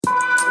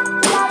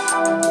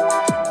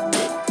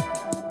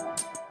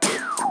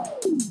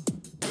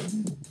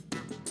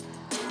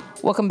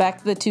Welcome back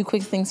to the Two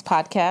Quick Things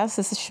podcast.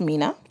 This is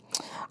Shamina.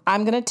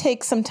 I'm going to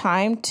take some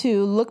time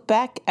to look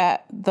back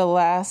at the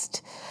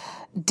last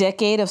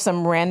decade of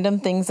some random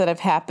things that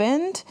have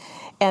happened,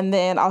 and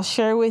then I'll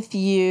share with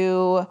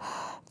you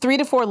 3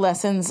 to 4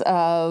 lessons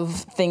of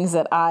things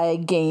that I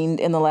gained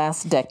in the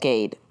last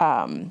decade,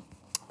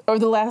 or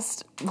the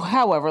last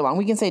however long.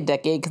 We can say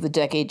decade because the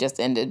decade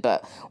just ended,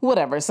 but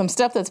whatever. Some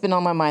stuff that's been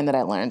on my mind that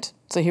I learned.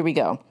 So here we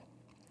go.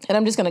 And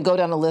I'm just going to go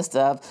down a list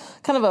of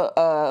kind of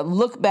a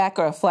look back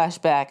or a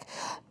flashback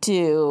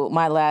to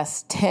my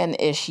last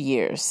 10-ish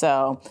years.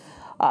 So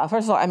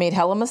first of all, I made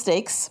hella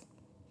mistakes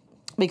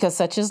because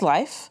such is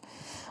life.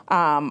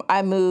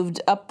 I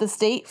moved up the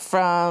state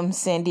from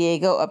San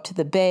Diego up to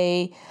the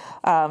Bay.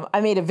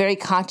 I made a very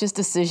conscious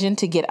decision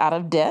to get out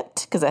of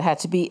debt because it had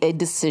to be a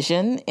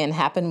decision and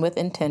happen with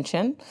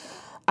intention.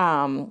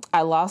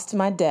 I lost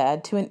my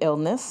dad to an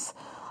illness.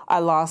 I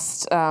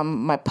lost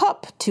my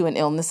pup to an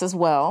illness as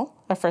well,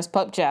 my first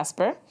pup,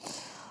 Jasper.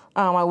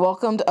 I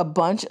welcomed a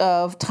bunch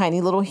of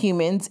tiny little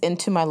humans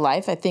into my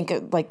life. I think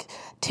like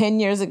 10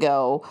 years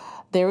ago,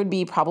 there would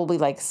be probably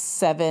like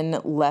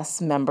 7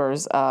 less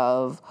members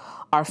of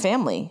our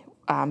family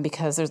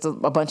because there's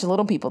a bunch of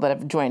little people that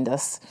have joined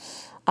us.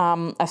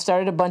 I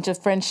started a bunch of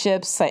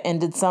friendships. I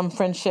ended some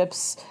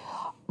friendships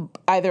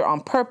either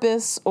on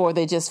purpose or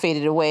they just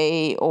faded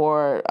away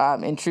or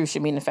in true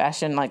Shamina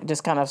fashion, like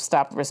just kind of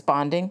stopped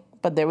responding.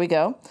 But there we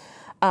go.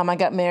 I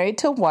got married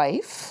to a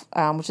wife,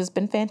 which has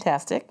been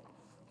fantastic.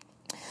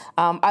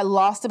 I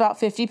lost about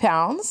 50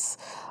 pounds.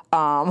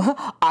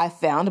 I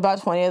found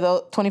about 20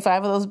 to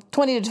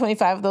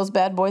 25 of those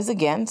bad boys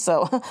again.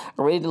 So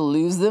ready to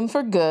lose them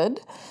for good.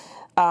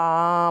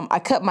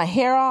 I cut my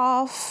hair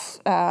off.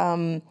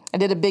 I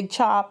did a big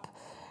chop.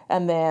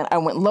 And then I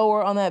went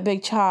lower on that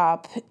big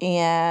chop,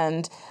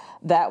 and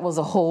that was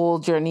a whole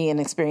journey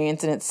and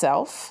experience in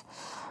itself.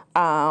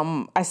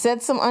 I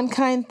said some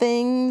unkind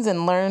things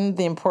and learned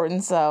the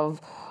importance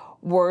of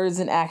words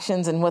and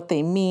actions and what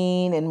they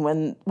mean and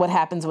what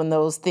happens when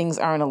those things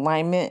are in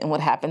alignment and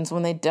what happens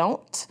when they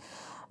don't.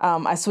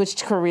 I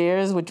switched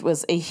careers, which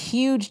was a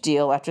huge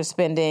deal after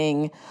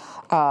spending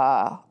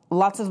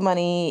lots of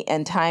money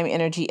and time,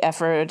 energy,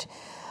 effort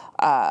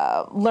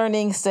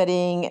learning,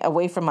 studying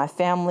away from my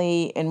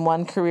family in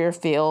one career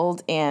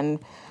field and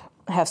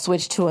have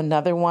switched to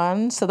another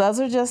one. So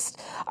those are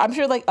just, I'm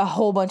sure like a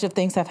whole bunch of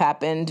things have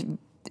happened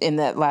in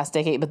that last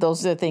decade, but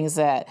those are the things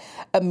that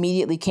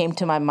immediately came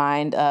to my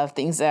mind of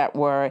things that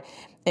were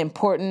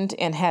important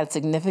and had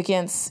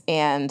significance.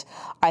 And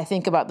I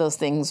think about those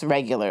things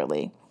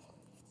regularly.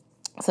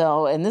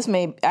 So, and this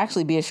may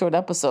actually be a short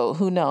episode,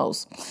 who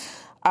knows?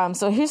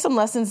 So here's some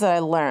lessons that I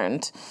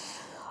learned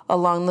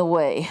along the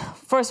way.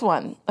 First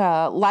one,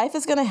 life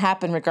is going to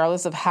happen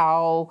regardless of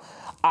how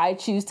I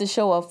choose to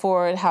show up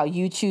for it, how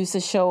you choose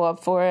to show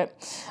up for it.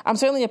 I'm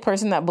certainly a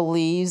person that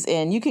believes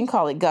in, you can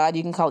call it God,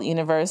 you can call it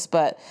universe,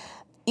 but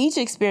each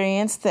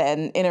experience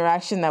and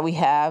interaction that we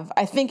have,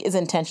 I think is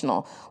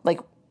intentional.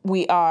 Like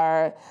we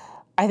are,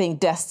 I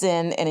think,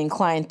 destined and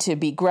inclined to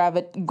be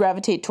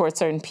gravitate towards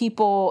certain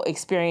people,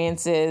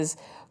 experiences,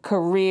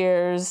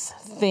 careers,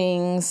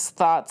 things,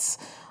 thoughts.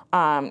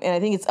 And I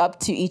think it's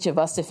up to each of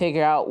us to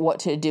figure out what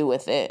to do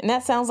with it. And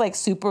that sounds like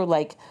super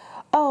like,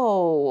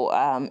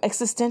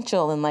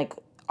 existential and like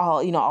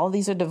all of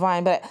these are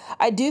divine. But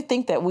I do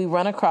think that we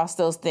run across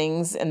those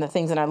things and the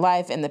things in our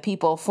life and the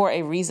people for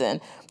a reason.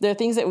 There are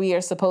things that we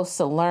are supposed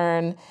to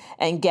learn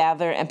and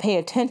gather and pay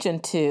attention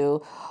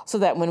to so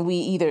that when we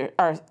either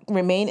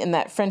remain in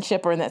that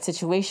friendship or in that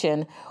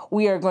situation,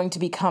 we are going to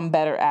become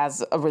better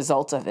as a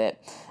result of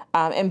it.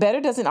 And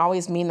better doesn't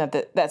always mean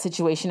that that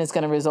situation is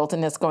going to result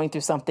in us going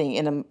through something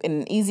in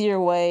an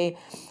easier way,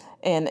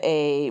 in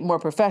a more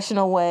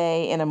professional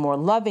way, in a more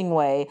loving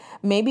way.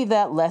 Maybe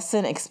that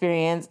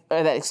experience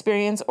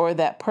or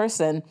that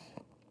person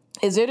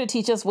is there to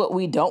teach us what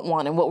we don't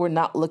want and what we're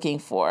not looking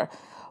for.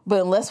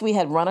 But unless we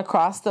had run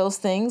across those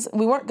things,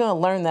 we weren't going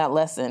to learn that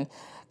lesson.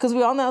 Because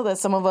we all know that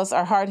some of us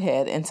are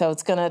hardhead, and so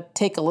it's going to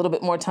take a little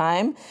bit more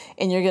time,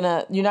 and you're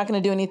not going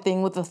to do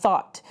anything with the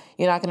thought.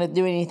 You're not going to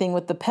do anything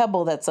with the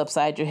pebble that's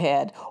upside your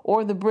head,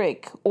 or the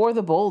brick, or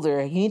the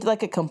boulder. You need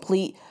like a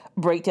complete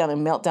breakdown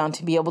and meltdown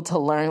to be able to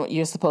learn what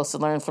you're supposed to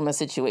learn from a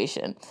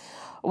situation.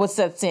 What's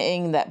that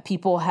saying that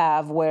people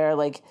have where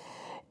like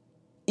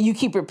you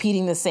keep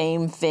repeating the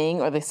same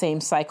thing or the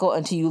same cycle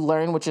until you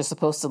learn what you're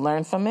supposed to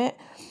learn from it?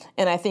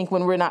 And I think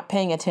when we're not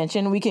paying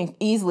attention, we can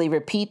easily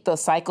repeat the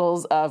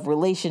cycles of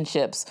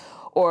relationships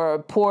or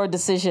poor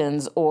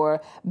decisions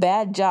or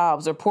bad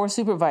jobs or poor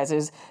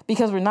supervisors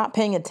because we're not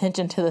paying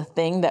attention to the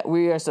thing that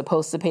we are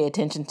supposed to pay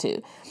attention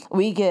to.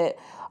 We get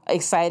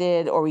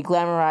excited or we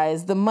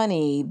glamorize the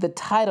money, the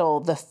title,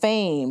 the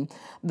fame,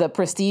 the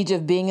prestige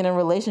of being in a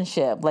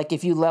relationship. Like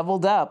if you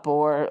leveled up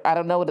or I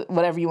don't know,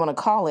 whatever you want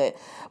to call it.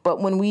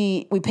 But when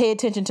we pay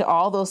attention to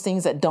all those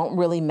things that don't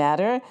really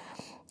matter,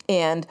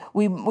 and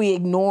we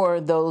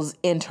ignore those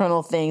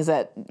internal things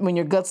that when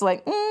your gut's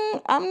like,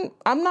 I'm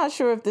not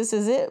sure if this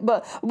is it,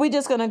 but we're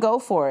just going to go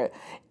for it.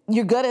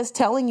 Your gut is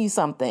telling you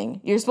something.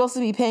 You're supposed to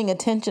be paying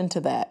attention to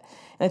that.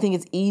 And I think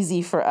it's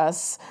easy for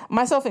us,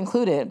 myself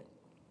included.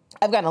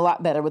 I've gotten a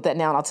lot better with that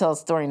now, and I'll tell a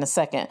story in a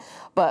second.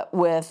 But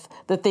with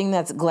the thing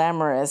that's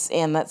glamorous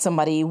and that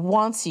somebody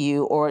wants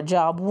you or a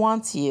job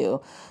wants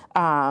you,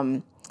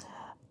 I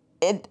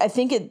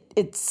think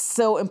it's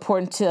so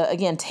important to,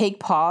 again,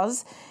 take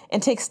pause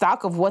and take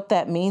stock of what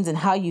that means and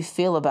how you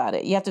feel about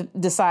it. You have to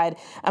decide,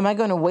 am I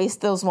going to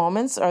waste those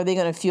moments, or are they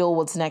going to fuel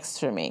what's next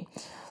for me?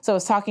 So I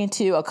was talking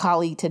to a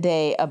colleague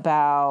today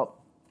about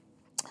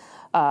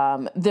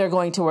they're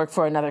going to work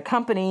for another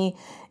company,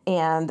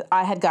 and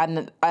I had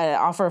gotten an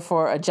offer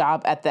for a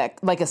job at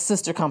that, like a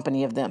sister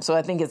company of them. So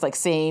I think it's like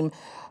same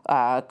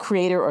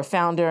creator or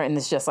founder, and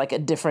it's just like a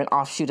different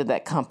offshoot of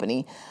that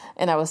company.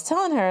 And I was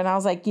telling her, and I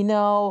was like,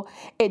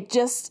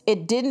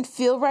 it didn't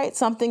feel right.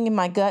 Something in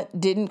my gut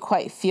didn't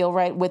quite feel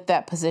right with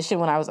that position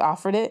when I was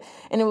offered it.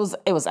 And it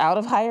was out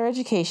of higher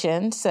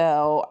education.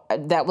 So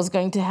that was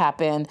going to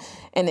happen.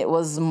 And it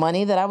was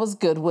money that I was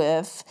good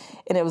with.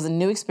 And it was a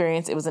new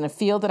experience. It was in a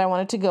field that I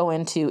wanted to go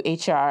into,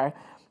 HR.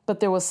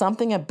 But there was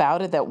something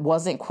about it that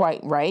wasn't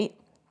quite right.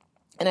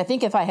 And I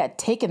think if I had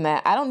taken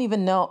that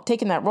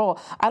role,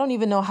 I don't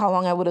even know how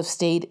long I would have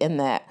stayed in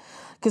that.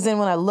 Because then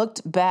when I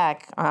looked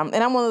back, and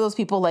I'm one of those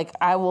people, like,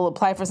 I will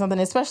apply for something,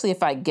 especially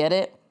if I get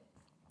it.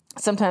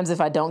 Sometimes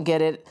if I don't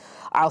get it,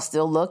 I'll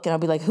still look and I'll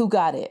be like, who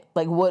got it?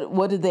 Like,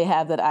 what did they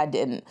have that I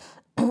didn't?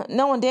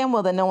 Knowing damn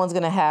well that no one's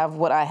going to have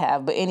what I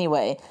have. But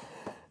anyway,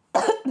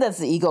 that's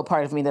the ego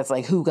part of me that's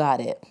like, who got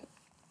it?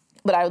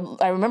 But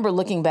I remember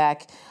looking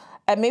back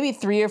at maybe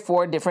 3 or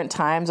 4 different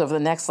times over the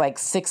next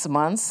 6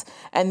 months,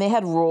 and they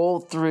had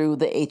rolled through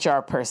the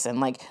HR person.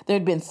 Like, there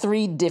had been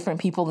 3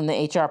 different people in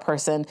the HR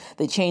person.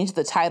 They changed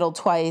the title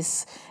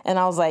twice, and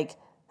I was like,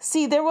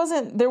 see, there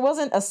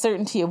wasn't a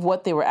certainty of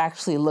what they were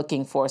actually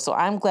looking for. So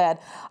I'm glad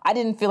I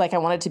didn't feel like I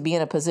wanted to be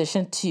in a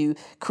position to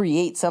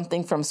create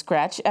something from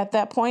scratch at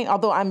that point.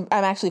 Although I'm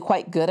actually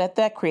quite good at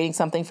that, creating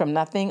something from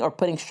nothing or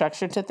putting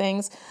structure to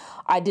things.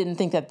 I didn't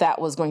think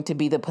that was going to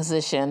be the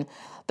position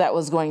that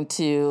was going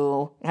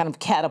to kind of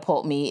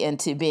catapult me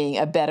into being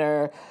a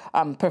better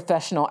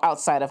professional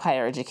outside of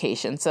higher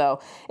education.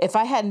 So if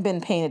I hadn't been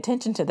paying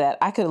attention to that,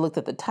 I could have looked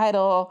at the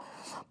title.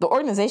 The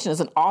organization is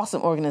an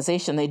awesome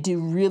organization. They do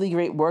really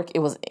great work. It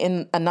was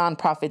in a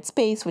nonprofit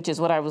space, which is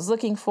what I was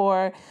looking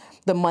for.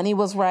 The money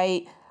was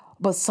right,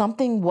 but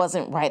something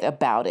wasn't right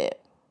about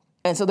it.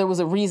 And so there was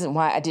a reason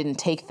why I didn't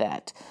take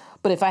that.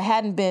 But if I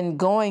hadn't been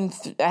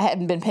I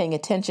hadn't been paying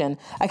attention,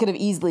 I could have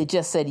easily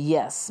just said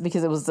yes,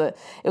 because it was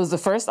the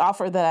first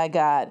offer that I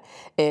got.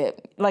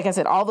 Like I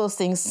said, all those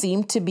things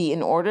seemed to be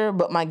in order,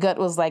 but my gut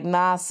was like,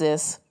 nah,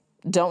 sis,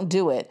 don't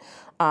do it.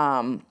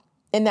 And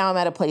now I'm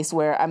at a place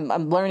where I'm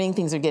learning,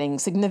 things are getting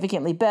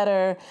significantly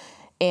better,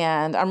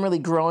 and I'm really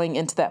growing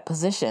into that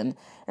position.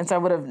 And so I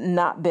would have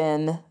not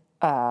been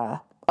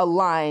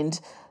aligned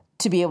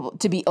to be able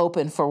to be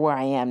open for where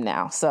I am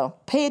now. So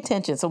pay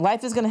attention. So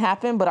life is going to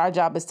happen, but our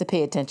job is to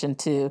pay attention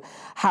to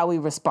how we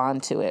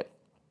respond to it.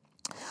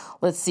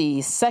 Let's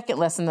see. Second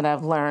lesson that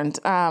I've learned.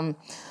 I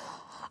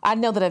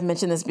know that I've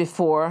mentioned this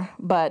before,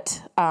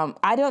 but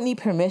I don't need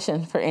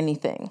permission for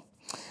anything.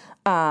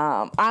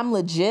 I'm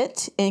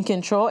legit in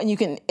control, and you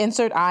can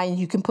insert I and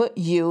you can put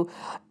you.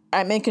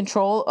 I'm in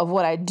control of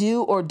what I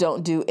do or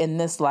don't do in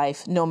this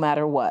life, no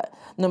matter what,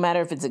 no matter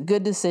if it's a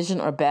good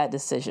decision or bad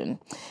decision.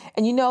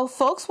 And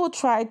folks will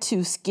try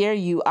to scare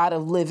you out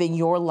of living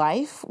your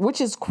life,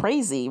 which is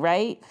crazy,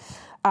 right?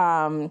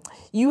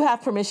 You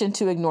have permission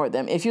to ignore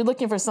them. If you're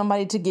looking for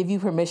somebody to give you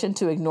permission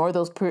to ignore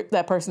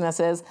that person that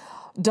says,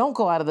 don't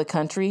go out of the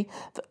country.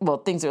 Well,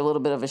 things are a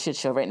little bit of a shit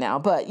show right now,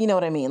 but you know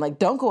what I mean? Like,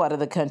 don't go out of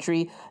the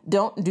country.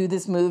 Don't do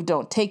this move.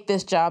 Don't take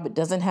this job. It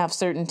doesn't have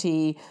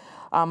certainty.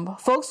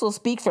 Folks will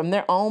speak from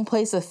their own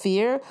place of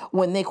fear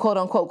when they quote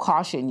unquote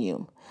caution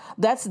you.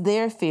 That's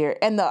their fear.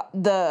 And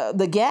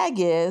the gag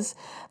is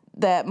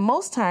that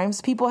most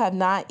times people have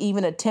not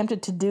even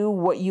attempted to do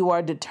what you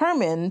are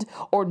determined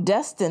or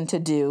destined to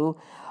do,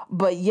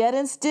 but yet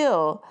and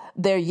still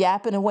they're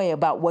yapping away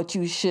about what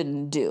you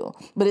shouldn't do.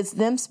 But it's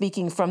them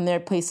speaking from their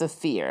place of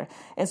fear.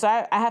 And so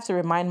I have to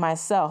remind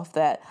myself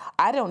that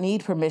I don't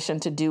need permission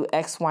to do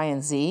X, Y,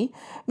 and Z.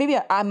 Maybe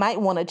I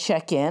might want to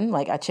check in.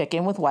 Like, I check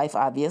in with wife,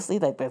 obviously.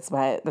 Like, that's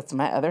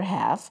my other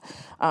half,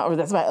 or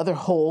that's my other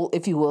whole,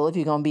 if you will, if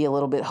you're going to be a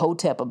little bit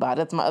hotep about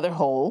it. That's my other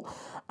whole.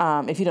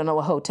 If you don't know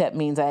what hotep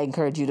means, I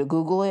encourage you to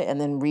Google it and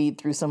then read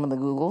through some of the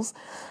Googles.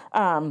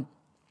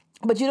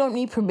 But you don't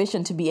need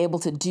permission to be able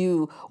to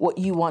do what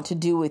you want to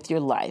do with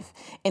your life.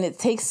 And it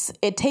takes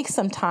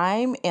some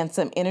time and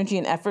some energy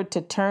and effort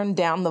to turn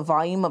down the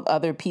volume of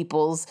other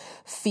people's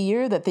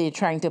fear that they're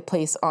trying to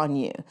place on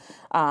you.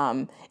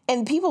 And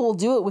people will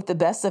do it with the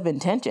best of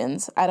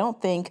intentions. I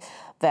don't think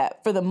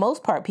that for the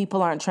most part,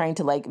 people aren't trying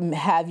to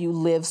have you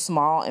live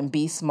small and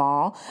be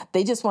small.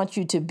 They just want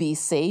you to be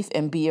safe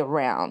and be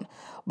around.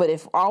 But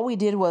if all we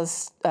did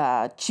was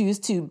choose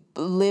to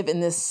live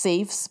in this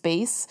safe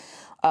space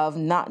of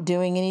not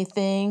doing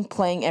anything,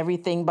 playing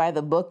everything by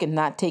the book and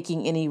not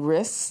taking any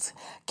risks,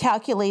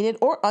 calculated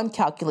or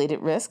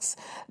uncalculated risks,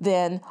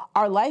 then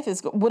our life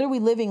is, what are we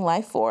living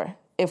life for?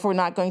 if we're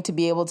not going to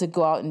be able to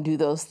go out and do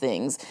those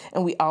things,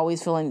 and we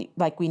always feel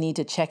like we need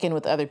to check in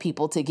with other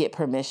people to get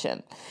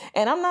permission.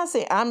 And I'm not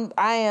saying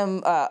I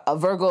am a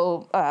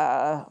Virgo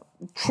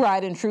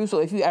tried and true. So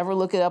if you ever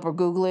look it up or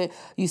Google it,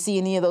 you see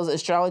any of those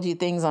astrology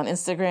things on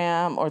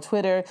Instagram or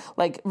Twitter,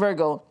 like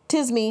Virgo,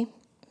 'tis me.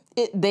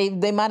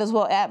 They might as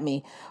well at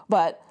me.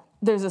 But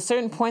there's a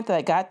certain point that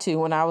I got to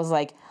when I was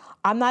like,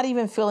 I'm not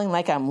even feeling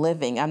like I'm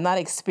living. I'm not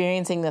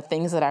experiencing the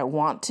things that I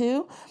want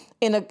to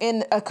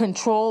in a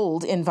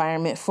controlled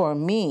environment for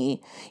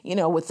me,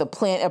 with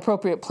the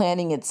appropriate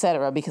planning,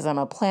 etc., because I'm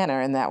a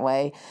planner in that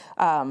way.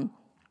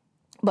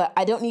 But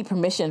I don't need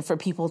permission for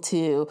people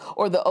to,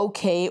 or the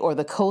okay or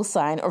the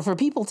cosign, or for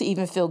people to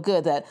even feel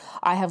good that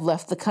I have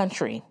left the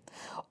country,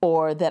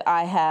 or that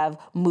I have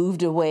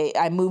moved away.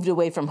 I moved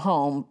away from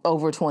home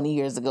over 20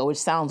 years ago, which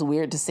sounds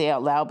weird to say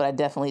out loud, but I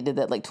definitely did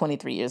that like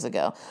 23 years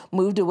ago.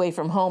 Moved away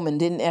from home and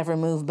didn't ever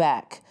move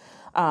back.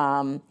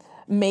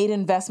 Made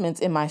investments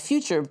in my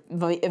future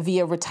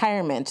via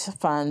retirement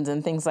funds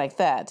and things like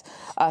that.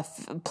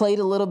 Played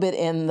a little bit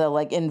in the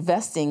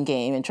investing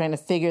game and trying to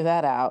figure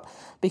that out,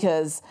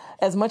 because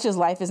as much as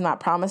life is not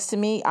promised to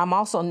me, I'm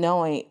also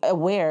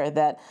aware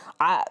that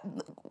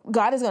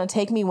God is going to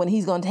take me when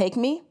he's going to take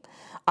me.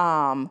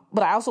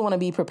 But I also want to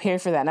be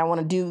prepared for that. And I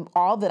want to do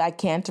all that I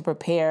can to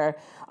prepare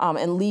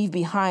and leave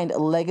behind a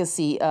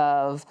legacy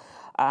of,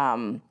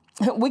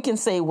 we can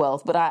say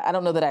wealth, but I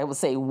don't know that I would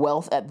say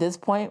wealth at this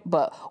point,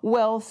 but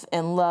wealth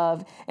and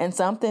love, and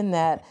something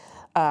that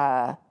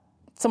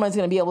somebody's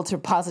going to be able to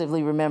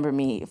positively remember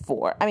me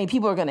for. I mean,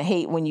 people are going to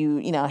hate when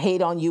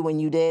hate on you when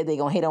you did. They're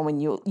going to hate on when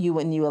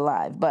you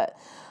alive. But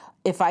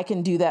if I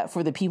can do that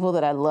for the people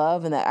that I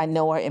love and that I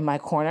know are in my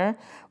corner,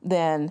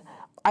 then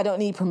I don't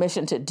need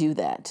permission to do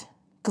that,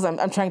 because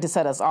I'm trying to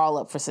set us all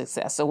up for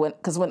success. So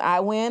when I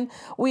win,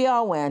 we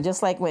all win.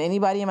 Just like when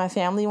anybody in my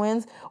family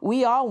wins,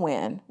 we all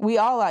win. We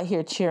all out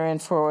here cheering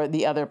for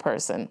the other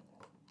person.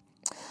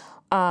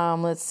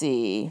 Let's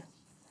see.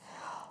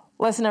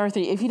 Lesson number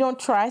 3, if you don't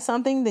try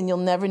something, then you'll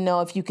never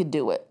know if you could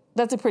do it.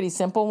 That's a pretty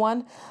simple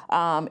one.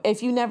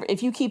 If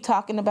you keep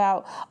talking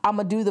about, I'm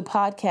gonna do the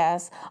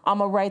podcast, I'm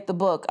gonna write the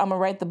book, I'm gonna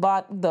write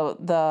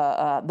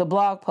the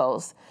blog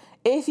post.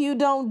 If you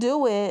don't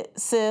do it,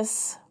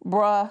 sis,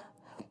 bruh,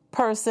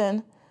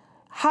 person,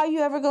 how you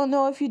ever gonna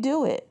know if you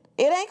do it?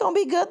 It ain't gonna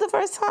be good the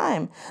first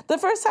time. The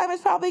first time is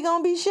probably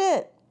gonna be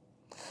shit.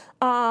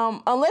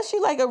 Unless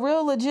you like a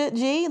real legit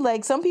G,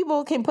 like some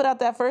people can put out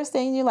that first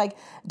thing and you're like,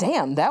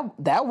 damn,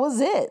 that was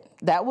it.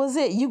 That was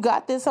it. You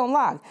got this on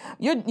lock.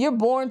 You're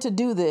born to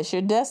do this.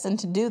 You're destined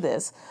to do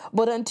this.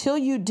 But until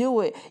you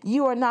do it,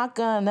 you are not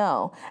gonna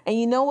know. And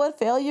you know what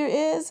failure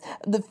is?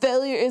 The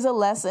failure is a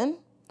lesson.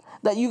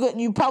 That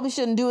you probably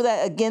shouldn't do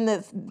that again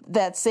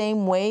that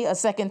same way a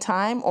second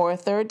time or a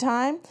third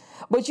time,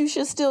 but you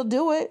should still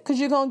do it, because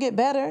you're going to get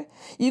better.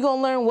 You're going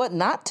to learn what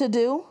not to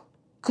do,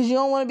 because you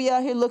don't want to be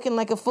out here looking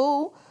like a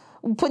fool,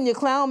 putting your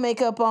clown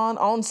makeup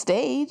on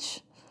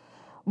stage.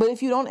 But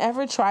if you don't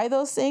ever try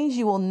those things,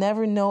 you will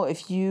never know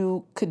if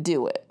you could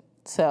do it.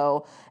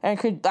 So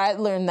I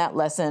learned that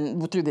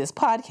lesson through this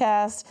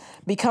podcast,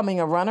 becoming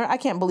a runner. I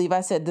can't believe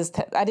I said this.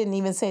 I didn't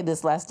even say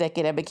this last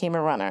decade I became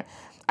a runner.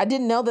 I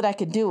didn't know that I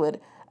could do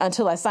it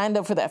until I signed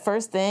up for that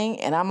first thing,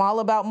 and I'm all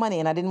about money,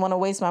 and I didn't want to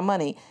waste my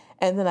money.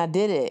 And then I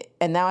did it,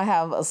 and now I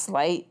have a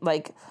slight,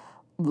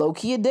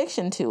 low-key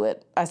addiction to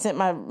it. I sent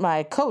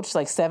my coach,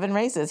 7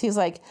 races. He's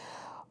like,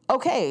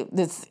 okay,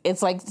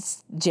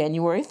 it's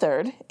January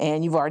 3rd,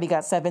 and you've already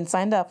got 7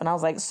 signed up. And I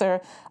was like,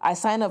 sir, I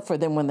sign up for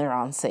them when they're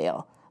on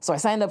sale. So I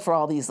signed up for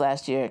all these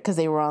last year because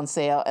they were on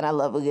sale, and I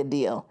love a good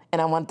deal,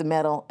 and I want the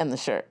medal and the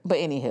shirt. But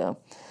anywho,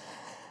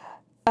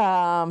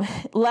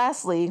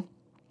 lastly,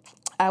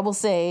 I will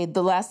say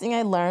the last thing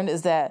I learned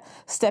is that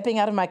stepping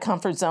out of my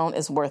comfort zone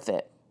is worth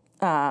it.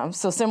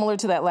 So similar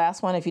to that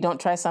last one, if you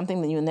don't try something,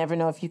 then you'll never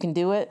know if you can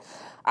do it.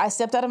 I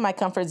stepped out of my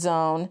comfort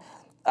zone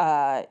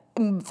a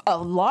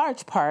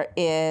large part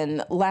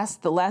in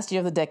the last year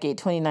of the decade,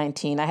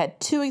 2019. I had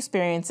 2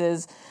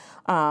 experiences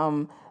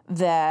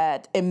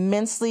that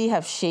immensely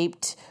have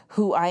shaped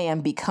who I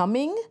am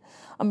becoming,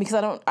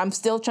 because I'm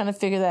still trying to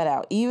figure that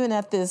out. Even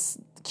at this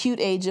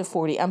cute age of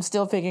 40, I'm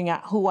still figuring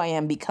out who I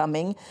am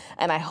becoming,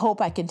 and I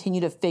hope I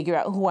continue to figure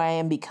out who I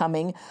am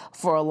becoming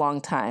for a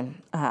long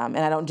time. And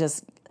I don't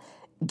just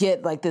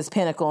get this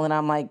pinnacle and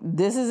I'm like,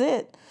 this is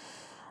it.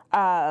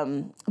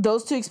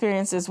 Those 2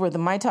 experiences were the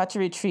Maitachi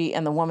Retreat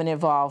and the Woman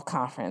Evolve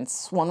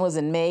Conference. One was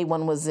in May,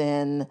 one was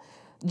in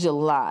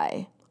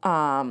July.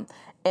 And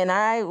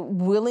I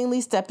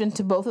willingly stepped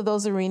into both of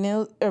those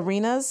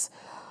arenas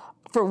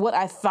for what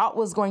I thought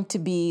was going to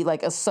be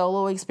a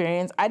solo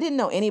experience. I didn't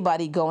know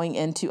anybody going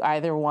into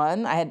either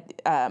one. I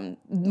had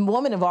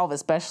Woman Evolve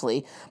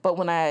especially, but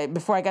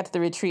before I got to the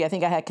retreat, I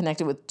think I had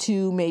connected with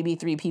 2, maybe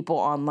 3 people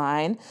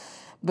online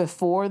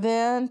before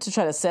then to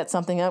try to set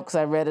something up, because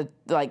I read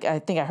I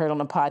think I heard on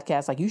a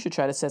podcast, you should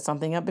try to set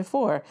something up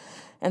before.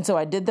 And so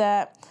I did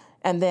that.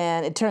 And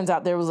then it turns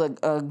out there was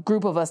a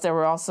group of us that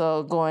were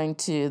also going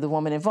to the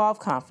Woman Evolve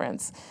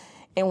conference.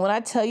 And when I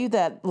tell you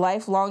that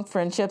lifelong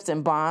friendships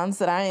and bonds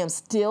that I am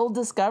still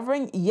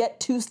discovering, yet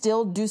to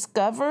still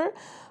discover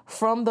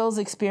from those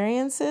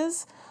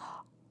experiences,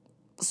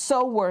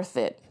 so worth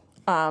it.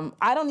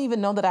 I don't even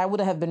know that I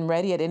would have been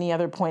ready at any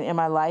other point in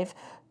my life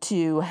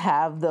to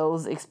have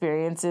those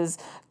experiences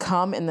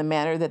come in the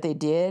manner that they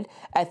did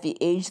at the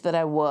age that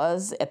I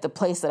was, at the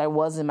place that I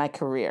was in my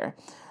career.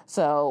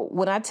 So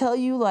when I tell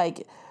you,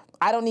 like,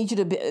 I don't need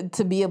you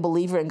to be a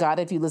believer in God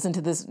if you listen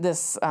to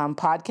this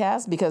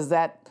podcast, because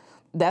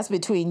that's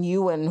between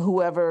you and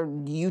whoever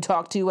you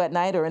talk to at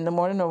night or in the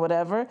morning or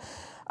whatever.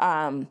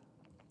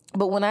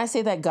 But when I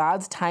say that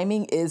God's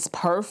timing is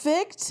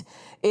perfect,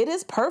 it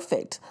is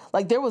perfect.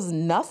 Like, there was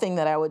nothing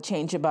that I would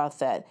change about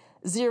that.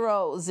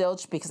 Zero,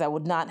 zilch, because I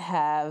would not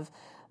have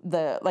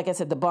like I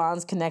said, the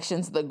bonds,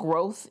 connections, the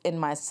growth in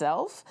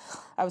myself.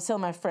 I was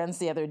telling my friends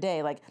the other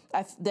day, like,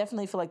 I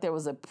definitely feel like there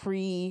was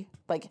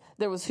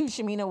there was who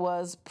Shamina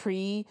was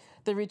pre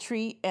the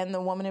retreat and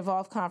the Woman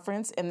Evolve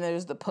conference, and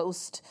there's the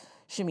post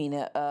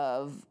Shamina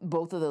of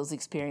both of those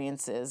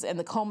experiences and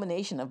the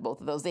culmination of both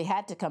of those. They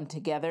had to come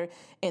together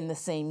in the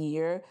same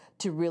year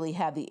to really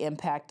have the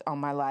impact on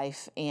my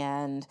life,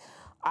 and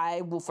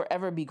I will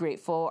forever be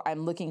grateful.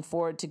 I'm looking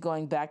forward to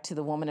going back to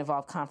the Woman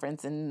Evolve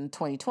conference in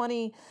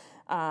 2020.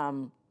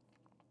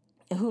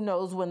 Who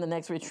knows when the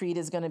next retreat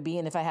is going to be,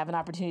 and if I have an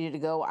opportunity to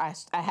go, I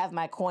have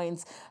my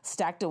coins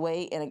stacked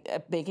away in a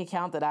bank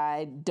account that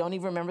I don't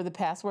even remember the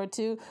password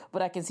to,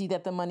 but I can see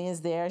that the money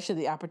is there should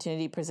the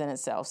opportunity present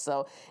itself.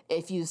 So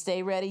if you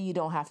stay ready, you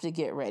don't have to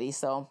get ready.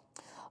 So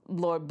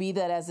Lord, be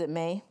that as it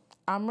may,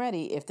 I'm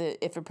ready if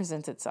it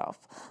presents itself.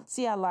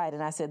 See, I lied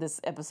and I said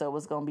this episode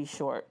was going to be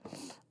short.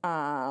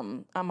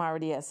 I'm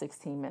already at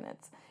 16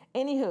 minutes.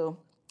 Anywho,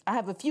 I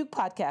have a few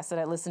podcasts that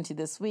I listened to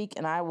this week,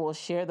 and I will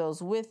share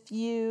those with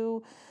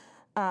you.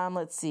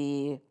 Let's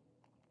see.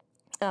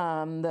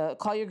 The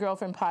Call Your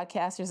Girlfriend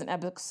podcast, there's an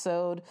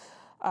episode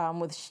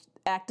with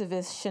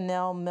activist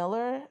Chanel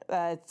Miller.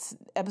 It's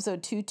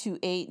episode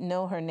 228,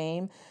 Know Her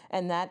Name.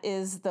 And that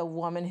is the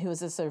woman who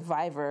is a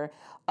survivor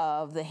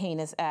of the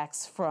heinous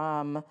acts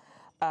from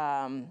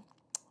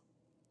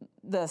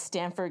the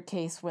Stanford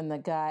case when the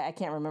guy, I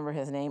can't remember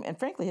his name, and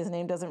frankly, his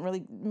name doesn't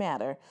really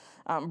matter,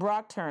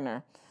 Brock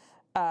Turner.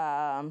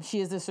 She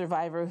is the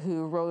survivor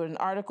who wrote an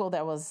article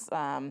that was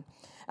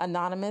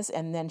anonymous,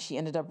 and then she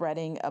ended up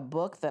writing a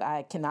book that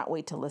I cannot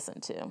wait to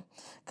listen to.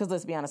 Because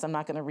let's be honest, I'm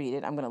not going to read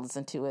it. I'm going to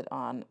listen to it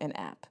on an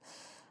app.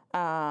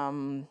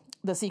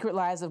 The Secret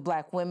Lives of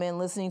Black Women,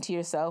 Listening to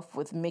Yourself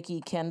with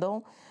Mickey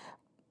Kendall.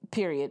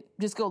 Period.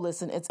 Just go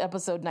listen. It's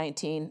episode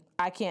 19.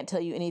 I can't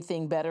tell you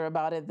anything better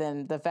about it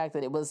than the fact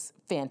that it was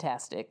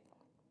fantastic.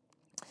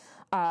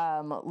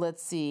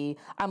 Let's see.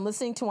 I'm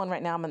listening to one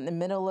right now. I'm in the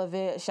middle of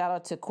it. Shout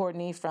out to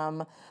Courtney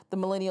from the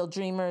Millennial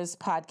Dreamers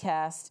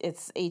podcast.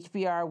 It's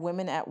HBR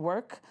Women at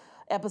Work,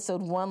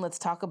 episode 1. Let's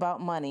talk about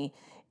money.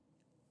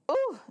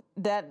 Ooh,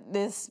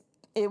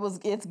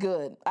 it's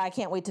good. I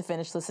can't wait to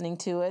finish listening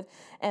to it.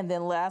 And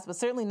then last but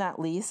certainly not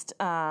least,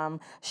 shout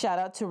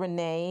out to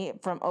Renee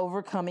from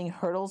Overcoming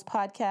Hurdles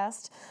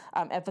podcast,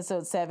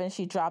 episode 7.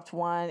 She dropped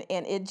one,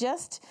 and it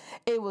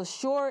was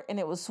short and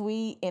it was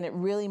sweet, and it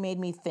really made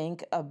me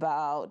think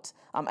about,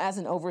 as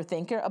an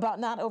overthinker,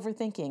 about not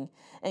overthinking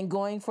and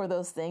going for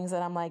those things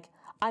that I'm like,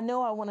 I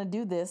know I want to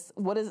do this.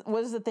 What is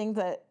the thing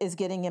that is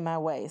getting in my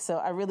way? So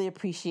I really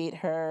appreciate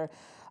her,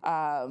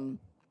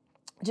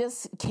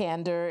 just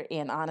candor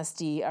and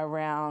honesty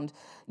around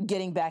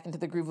getting back into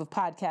the groove of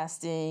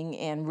podcasting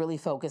and really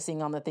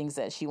focusing on the things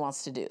that she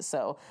wants to do.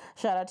 So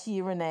shout out to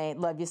you, Renee.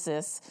 Love you,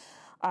 sis.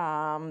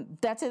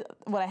 That's it,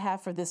 what I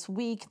have for this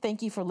week.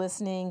 Thank you for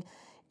listening.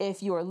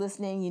 If you are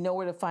listening, you know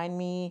where to find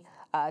me.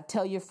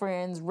 Tell your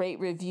friends, rate,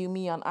 review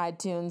me on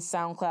iTunes,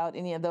 SoundCloud,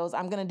 any of those.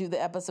 I'm going to do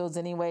the episodes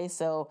anyway.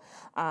 So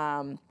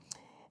I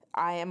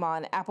am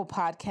on Apple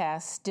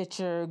Podcasts,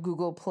 Stitcher,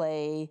 Google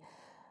Play,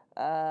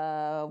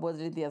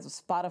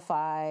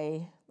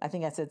 Spotify. I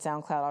think I said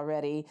SoundCloud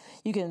already.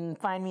 You can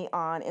find me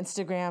on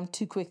Instagram,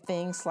 2 Quick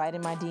Things, slide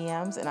in my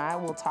DMs, and I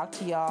will talk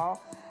to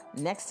y'all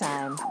next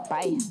time.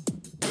 Bye.